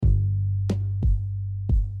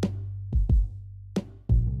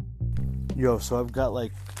Yo, so I've got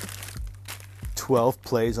like 12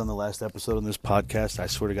 plays on the last episode on this podcast. I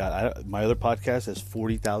swear to God, my other podcast has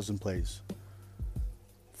 40,000 plays.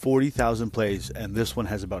 40,000 plays, and this one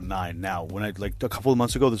has about 9 now. When I like a couple of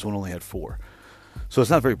months ago, this one only had 4. So it's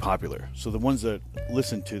not very popular. So the ones that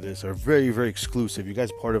listen to this are very, very exclusive. You guys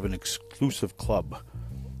are part of an exclusive club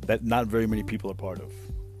that not very many people are part of.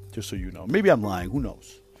 Just so you know. Maybe I'm lying. Who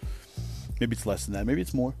knows? Maybe it's less than that. Maybe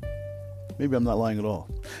it's more. Maybe I'm not lying at all.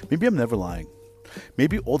 Maybe I'm never lying.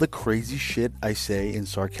 Maybe all the crazy shit I say in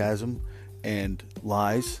sarcasm and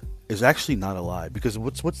lies is actually not a lie. Because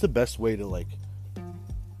what's the best way to like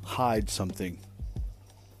hide something?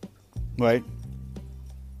 Right?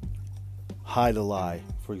 Hide a lie,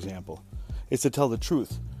 for example. It's to tell the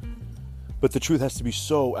truth. But the truth has to be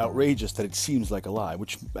so outrageous that it seems like a lie,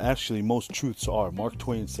 which actually most truths are. Mark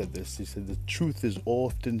Twain said this. He said the truth is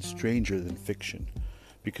often stranger than fiction,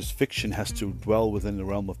 because fiction has to dwell within the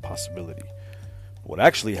realm of possibility. What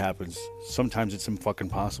actually happens, sometimes it's fucking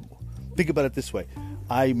impossible. Think about it this way.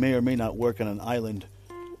 I may or may not work on an island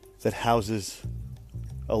that houses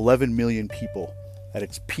 11 million people at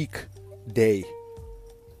its peak day.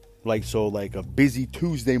 Like a busy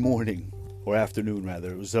Tuesday morning, or afternoon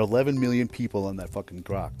rather. It was 11 million people on that fucking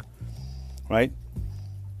rock. Right?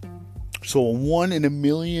 So a 1 in a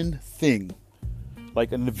million thing,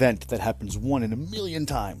 like an event that happens 1 in a million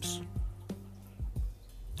times,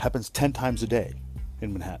 happens 10 times a day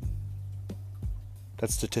in Manhattan.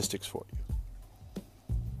 That's statistics for you.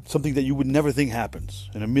 Something that you would never think happens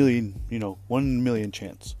in a million, 1 in a million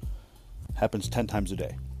chance, happens 10 times a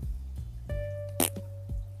day. Do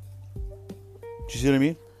you see what I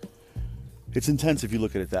mean? It's intense if you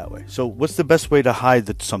look at it that way. So what's the best way to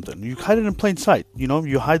hide something? You hide it in plain sight.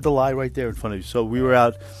 You hide the lie right there in front of you. So we were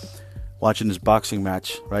out watching this boxing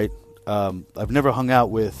match, right? I've never hung out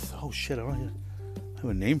with... Oh, shit, I have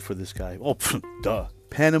a name for this guy. Oh, duh.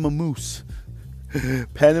 Panama Moose.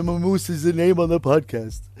 Panama Moose is the name on the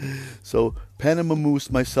podcast. So Panama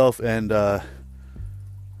Moose, myself, and El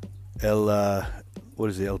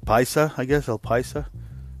Paisa, I guess? El Paisa?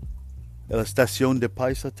 El Estación de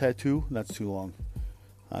Paisa tattoo. That's too long.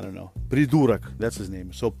 I don't know. Pridurak. That's his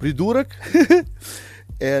name. So Pridurak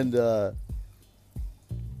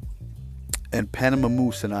and Panama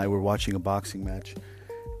Moose and I were watching a boxing match.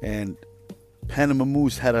 And Panama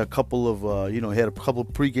Moose had a couple of, he had a couple of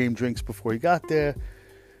pregame drinks before he got there.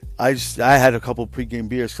 I had a couple of pregame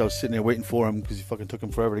beers because I was sitting there waiting for him because he fucking took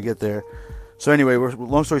him forever to get there. So anyway,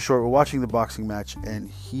 long story short, we're watching the boxing match and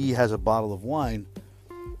he has a bottle of wine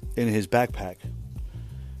in his backpack,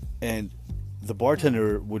 and the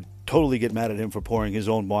bartender would totally get mad at him for pouring his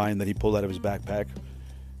own wine that he pulled out of his backpack.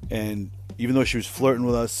 And even though she was flirting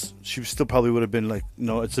with us, she still probably would have been like,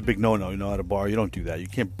 no, it's a big no-no, at a bar. You don't do that. You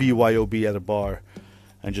can't BYOB at a bar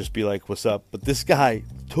and just be like, what's up? But this guy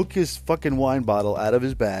took his fucking wine bottle out of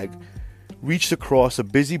his bag, reached across a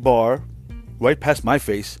busy bar right past my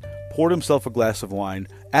face, poured himself a glass of wine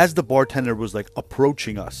as the bartender was like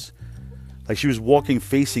approaching us. Like she was walking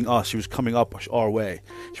facing us. She was coming up our way.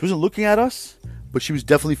 She wasn't looking at us, but she was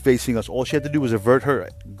definitely facing us. All she had to do was avert her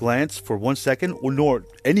glance for 1 second, nor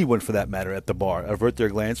anyone for that matter at the bar, avert their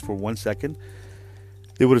glance for 1 second.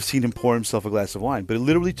 They would have seen him pour himself a glass of wine. But it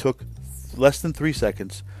literally took less than 3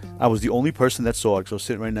 seconds. I was the only person that saw it because I was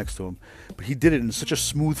sitting right next to him. But he did it in such a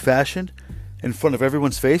smooth fashion in front of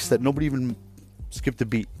everyone's face that nobody even skipped a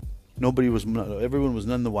beat. Everyone was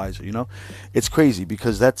none the wiser, It's crazy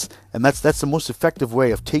because that's the most effective way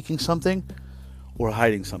of taking something or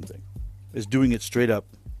hiding something, is doing it straight up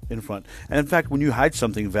in front. And in fact, when you hide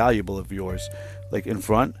something valuable of yours, like in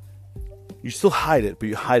front, you still hide it, but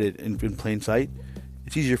you hide it in plain sight.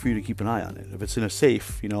 It's easier for you to keep an eye on it. If it's in a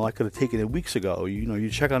safe, I could have taken it weeks ago. You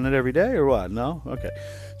check on it every day or what? No? Okay.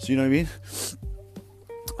 So you know what I mean?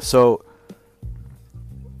 So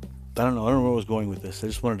I don't know where I was going with this. I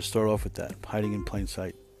just wanted to start off with that. Hiding in plain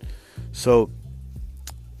sight. So,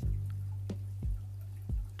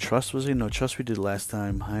 trust we did last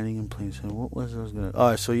time. Hiding in plain sight. What was I was going to...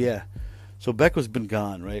 Alright, so yeah. So Beck has been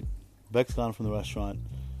gone, right? Beck's gone from the restaurant.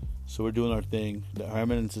 So we're doing our thing. Her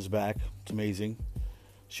Eminence is back. It's amazing.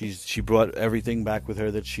 She brought everything back with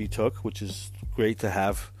her that she took, which is great to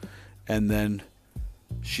have. And then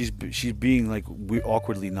she's being like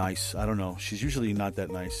awkwardly nice. I don't know. She's usually not that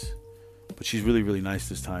nice. But she's really, really nice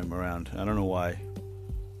this time around. I don't know why.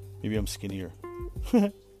 Maybe I'm skinnier.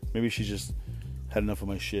 Maybe she just had enough of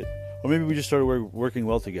my shit. Or maybe we just started working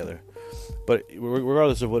well together. But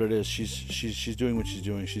regardless of what it is, she's doing what she's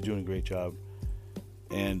doing. She's doing a great job.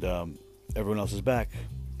 And everyone else is back.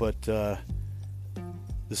 But the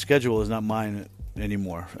schedule is not mine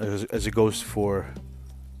anymore. As it goes for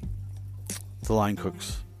the line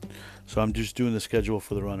cooks. So I'm just doing the schedule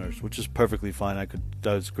for the runners, which is perfectly fine.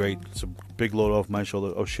 That's great. It's a big load off my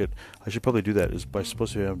shoulder. Oh shit, I should probably do that. It's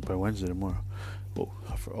supposed to be by Wednesday tomorrow. Oh,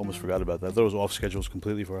 I almost forgot about that. I thought it was off schedules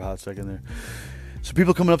completely for a hot second there. So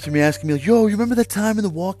people coming up to me asking me like, yo, you remember that time in the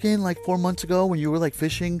walk-in like 4 months ago when you were like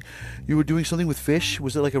fishing? You were doing something with fish.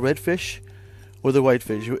 Was it like a red fish or the white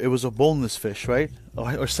fish? It was a boneless fish, right?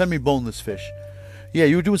 Or semi-boneless fish. Yeah,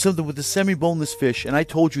 you were doing something with the semi-boneless fish, and I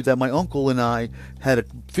told you that my uncle and I had a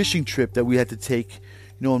fishing trip that we had to take,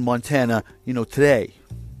 in Montana, today.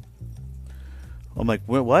 I'm like,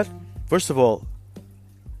 what? First of all,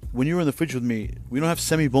 when you were in the fridge with me, we don't have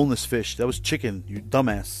semi-boneless fish. That was chicken, you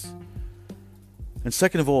dumbass. And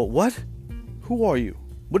second of all, what? Who are you?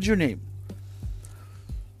 What's your name?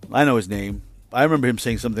 I know his name. I remember him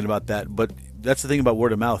saying something about that, but that's the thing about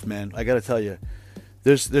word of mouth, man. I gotta tell you.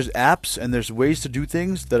 There's apps and there's ways to do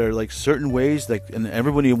things that are like certain ways, and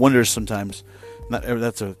everybody wonders sometimes.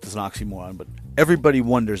 That's an oxymoron, but everybody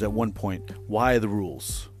wonders at one point why the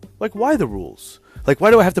rules. Like, why the rules? Like, why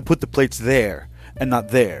do I have to put the plates there and not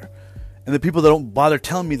there? And the people that don't bother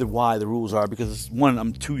telling me why the rules are because one,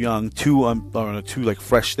 I'm too young. Two, I'm too like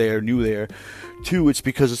fresh there, new there. Two, it's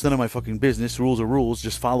because it's none of my fucking business. Rules are rules,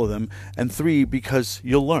 just follow them. And three, because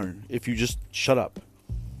you'll learn if you just shut up.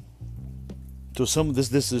 So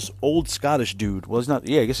this old Scottish dude. Well, he's not.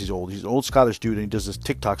 Yeah, I guess he's old. He's an old Scottish dude, and he does this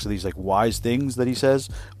TikToks of these like wise things that he says,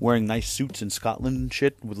 wearing nice suits in Scotland and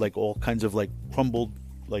shit, with like all kinds of like crumbled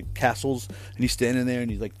like castles, and he's standing there, and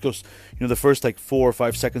he like goes. The first like 4 or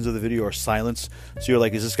 5 seconds of the video are silence. So you're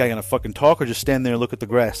like, is this guy gonna fucking talk or just stand there and look at the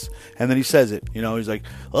grass? And then he says it. He's like,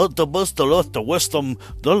 the wisdom,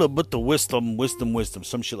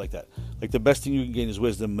 some shit like that. Like the best thing you can gain is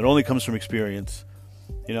wisdom. It only comes from experience.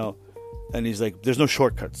 And he's like, there's no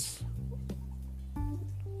shortcuts.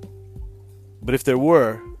 But if there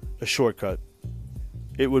were a shortcut,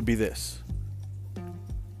 it would be this.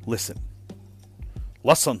 Listen,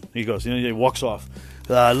 he goes. He walks off.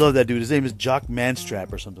 I love that dude. His name is Jock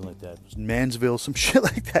Manstrap or something like that. Mansville, some shit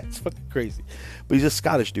like that. It's fucking crazy. But he's a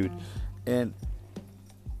Scottish dude. And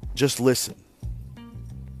just listen.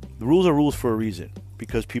 The rules are rules for a reason.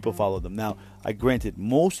 Because people follow them. Now, I granted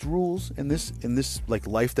most rules in this like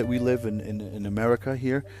life that we live in America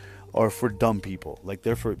here are for dumb people. Like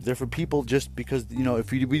they're for people just because if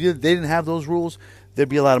they didn't have those rules, there'd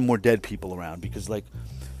be a lot of more dead people around because like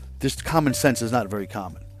this common sense is not very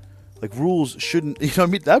common. Like rules shouldn't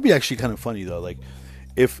that'd be actually kind of funny though. Like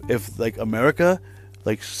if like America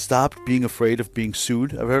like stopped being afraid of being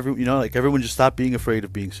sued, like everyone just stopped being afraid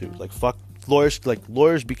of being sued. Like fuck.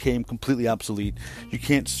 Lawyers became completely obsolete. You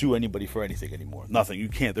can't sue anybody for anything anymore. Nothing. You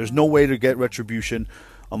can't. There's no way to get retribution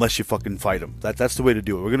unless you fucking fight them. That's the way to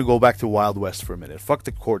do it. We're gonna go back to Wild West for a minute. Fuck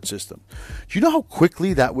the court system. Do you know how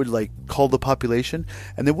quickly that would like cull the population?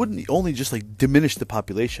 And they wouldn't only just like diminish the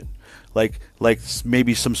population, like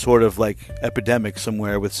maybe some sort of like epidemic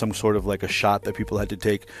somewhere with some sort of like a shot that people had to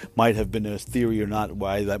take might have been a theory or not.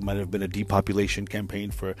 Why that might have been a depopulation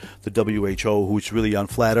campaign for the WHO, who's really on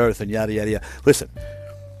flat Earth and yada yada yada. Listen.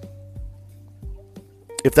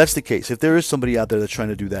 If that's the case, if there is somebody out there that's trying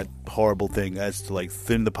to do that horrible thing as to like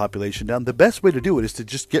thin the population down, the best way to do it is to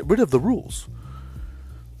just get rid of the rules.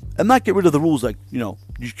 And not get rid of the rules like, you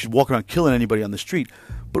should walk around killing anybody on the street.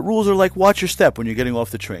 But rules are like watch your step when you're getting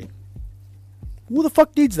off the train. Who the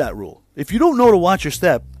fuck needs that rule? If you don't know to watch your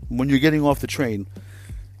step when you're getting off the train,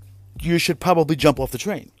 you should probably jump off the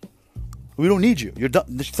train. We don't need you. You're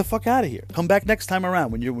done. Get the fuck out of here. Come back next time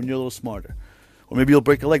around when you're a little smarter. Or maybe you'll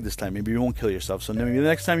break a leg this time. Maybe you won't kill yourself. So maybe the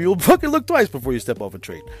next time you'll fucking look twice before you step off a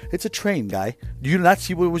train. It's a train, guy. Do you not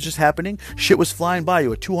see what was just happening? Shit was flying by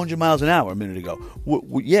you at 200 miles an hour a minute ago.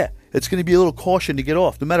 Yeah, it's going to be a little caution to get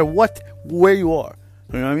off, no matter where you are.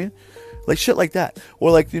 You know what I mean? Like shit like that.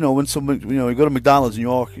 Or like, when someone, you go to McDonald's and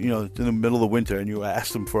you're, in the middle of the winter and you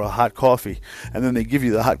ask them for a hot coffee and then they give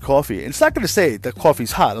you the hot coffee. And it's not going to say the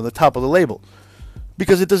coffee's hot on the top of the label.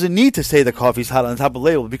 Because it doesn't need to say the coffee's hot on the top of the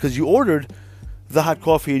label because you ordered the hot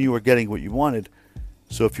coffee and you were getting what you wanted.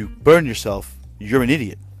 So if you burn yourself, you're an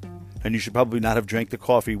idiot. And you should probably not have drank the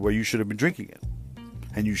coffee where you should have been drinking it.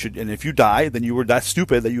 And if you die, then you were that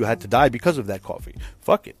stupid that you had to die because of that coffee.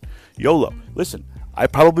 Fuck it. YOLO. Listen, I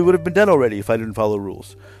probably would have been dead already if I didn't follow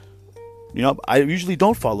rules. I usually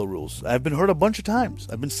don't follow rules. I've been hurt a bunch of times.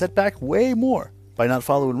 I've been set back way more by not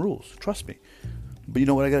following rules. Trust me. But you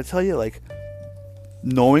know what I gotta tell you? Like,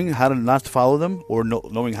 knowing how to not follow them, or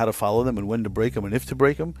knowing how to follow them and when to break them and if to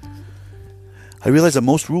break them, I realize that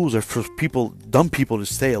most rules are for dumb people to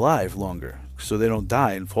stay alive longer, so they don't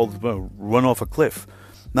die and run off a cliff.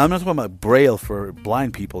 Now, I'm not talking about Braille for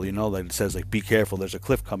blind people, you know, that it says, like, be careful, there's a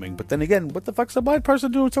cliff coming. But then again, what the fuck's a blind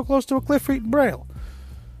person doing so close to a cliff reading Braille?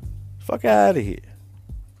 Fuck out of here.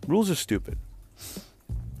 Rules are stupid.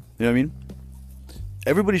 You know what I mean?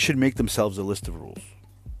 Everybody should make themselves a list of rules.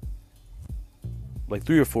 Like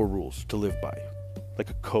 3 or 4 rules to live by. Like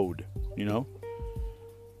a code, you know?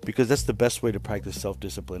 Because that's the best way to practice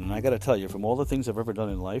self-discipline. And I gotta tell you, from all the things I've ever done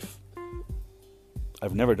in life,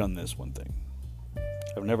 I've never done this one thing.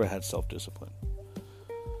 I've never had self-discipline.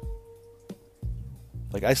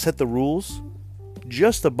 Like, I set the rules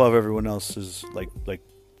just above everyone else's, like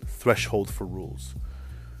threshold for rules.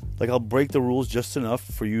 Like, I'll break the rules just enough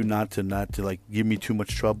for you not to like give me too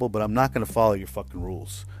much trouble, but I'm not gonna follow your fucking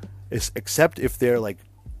rules. Except if they're like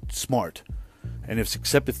smart, and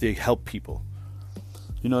except if they help people.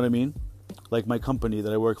 You know what I mean? Like, my company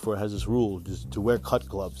that I work for has this rule just to wear cut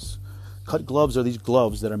gloves. Cut gloves are these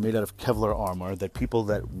gloves that are made out of Kevlar armor that people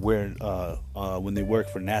that wear when they work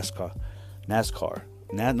for NASCAR,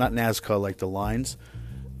 not NASCAR like the lines,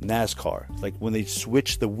 NASCAR, like when they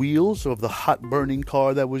switch the wheels of the hot burning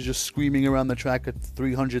car that was just screaming around the track at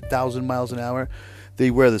 300,000 miles an hour.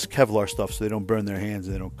 They wear this Kevlar stuff so they don't burn their hands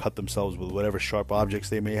and they don't cut themselves with whatever sharp objects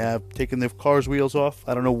they may have, taking their car's wheels off.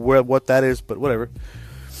 I don't know what that is, but whatever.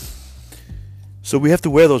 So we have to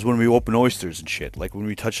wear those when we open oysters and shit, like when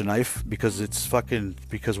we touch a knife, because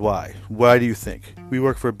why? Why do you think? We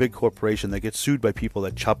work for a big corporation that gets sued by people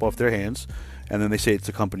that chop off their hands, and then they say it's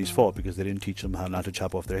the company's fault because they didn't teach them how not to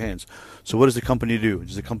chop off their hands. So what does the company do?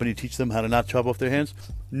 Does the company teach them how to not chop off their hands?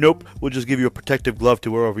 Nope. We'll just give you a protective glove to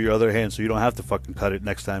wear over your other hand so you don't have to fucking cut it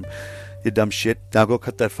next time, you dumb shit. Now go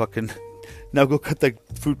cut that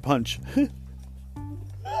fruit punch.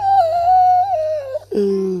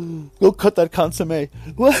 Go cut that consomme.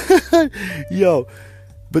 Yo,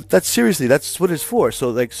 but that's what it's for.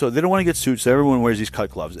 So they don't want to get sued, so everyone wears these cut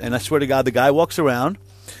gloves. And I swear to God, the guy walks around,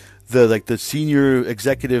 the senior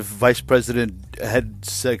executive vice president, head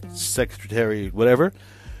secretary, whatever.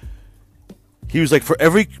 He was like, for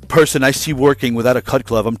every person I see working without a cut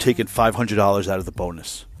glove, I'm taking $500 out of the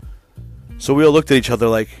bonus. So we all looked at each other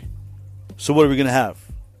like, so what are we gonna have?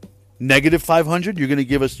 Negative 500? You're gonna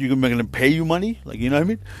give us? You're gonna pay you money? Like, you know what I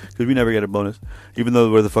mean? Because we never get a bonus, even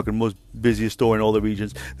though we're the fucking most busiest store in all the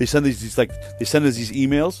regions. They send us these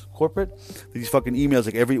emails, corporate, these fucking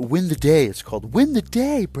emails like win the day. It's called win the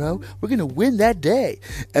day, bro. We're gonna win that day,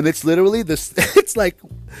 and it's literally this. It's like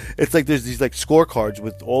there's these like scorecards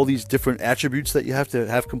with all these different attributes that you have to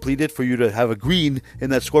have completed for you to have a green in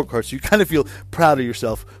that scorecard. So you kind of feel proud of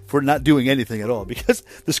yourself for not doing anything at all, because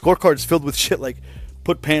the scorecard is filled with shit like,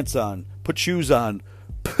 put pants on, put shoes on,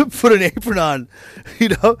 put an apron on, you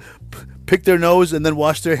know, pick their nose and then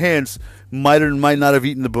wash their hands. Might or might not have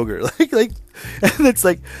eaten the booger. And it's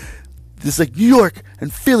like New York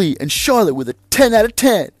and Philly and Charlotte with a 10 out of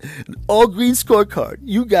 10. An all green scorecard.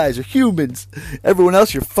 You guys are humans. Everyone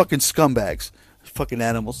else, you're fucking scumbags. Fucking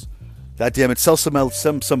animals. God damn it. Sell some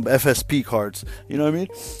FSP cards. You know what I mean?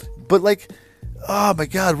 But like, oh my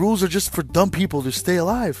God, rules are just for dumb people to stay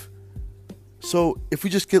alive. So if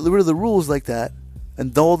we just get rid of the rules like that,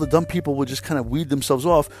 and all the dumb people would just kind of weed themselves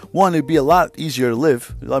off, one, it'd be a lot easier to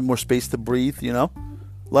live, a lot more space to breathe, you know,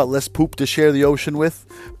 a lot less poop to share the ocean with.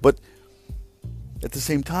 But at the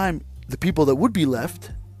same time, the people that would be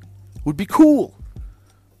left would be cool.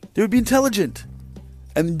 They would be intelligent.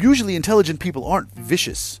 And usually intelligent people aren't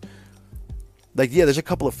vicious. Like, yeah, there's a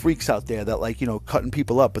couple of freaks out there that, like, you know, cutting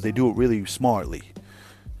people up, but they do it really smartly.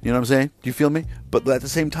 You know what I'm saying? Do you feel me? But at the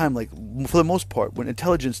same time, like, for the most part, when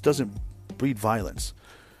intelligence doesn't breed violence,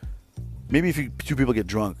 maybe if two people get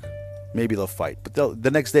drunk, maybe they'll fight. But the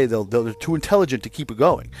next day, they're too intelligent to keep it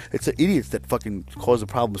going. It's the idiots that fucking cause the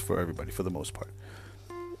problems for everybody, for the most part.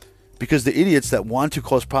 Because the idiots that want to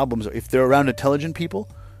cause problems, if they're around intelligent people,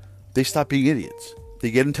 they stop being idiots. They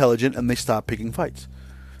get intelligent and they stop picking fights.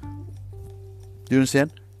 Do you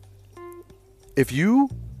understand? If you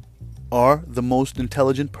are the most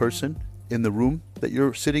intelligent person in the room that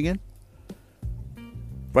you're sitting in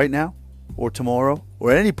right now or tomorrow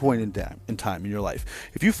or at any point in time in your life,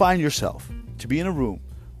 if you find yourself to be in a room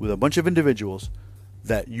with a bunch of individuals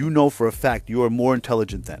that you know for a fact you are more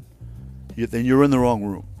intelligent than, then you're in the wrong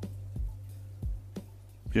room.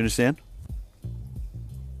 You understand?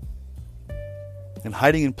 And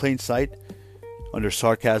hiding in plain sight under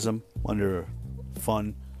sarcasm, under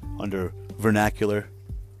fun, under vernacular,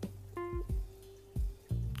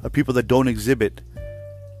 are people that don't exhibit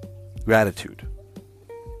gratitude.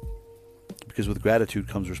 Because with gratitude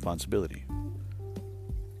comes responsibility.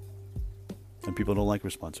 And people don't like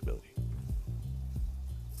responsibility.